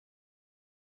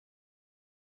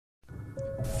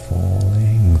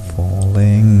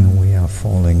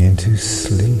falling into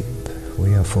sleep.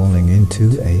 We are falling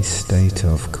into a state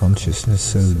of consciousness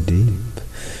so deep.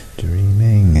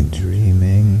 Dreaming and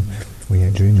dreaming. We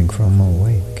are dreaming from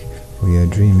awake. We are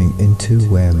dreaming into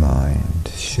where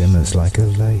mind shimmers like a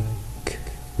lake.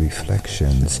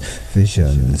 Reflections,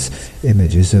 visions,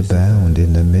 images abound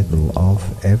in the middle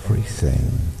of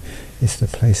everything. It's the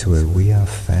place where we are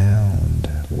found,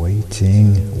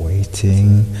 waiting,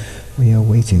 waiting. We are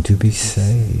waiting to be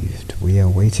saved. We are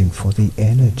waiting for the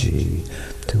energy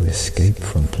to escape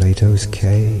from Plato's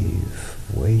cave.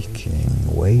 Waking,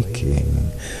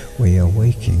 waking. We are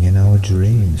waking in our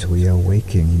dreams. We are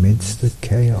waking midst the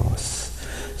chaos,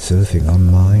 surfing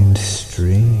on mind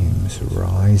streams,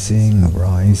 rising,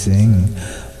 rising.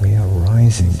 We are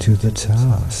rising to the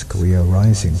task. We are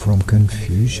rising from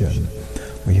confusion.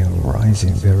 We are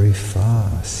rising very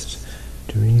fast,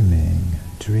 dreaming,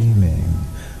 dreaming.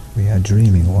 We are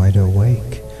dreaming wide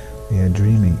awake. We are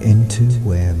dreaming into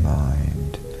where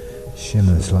mind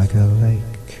shimmers like a lake.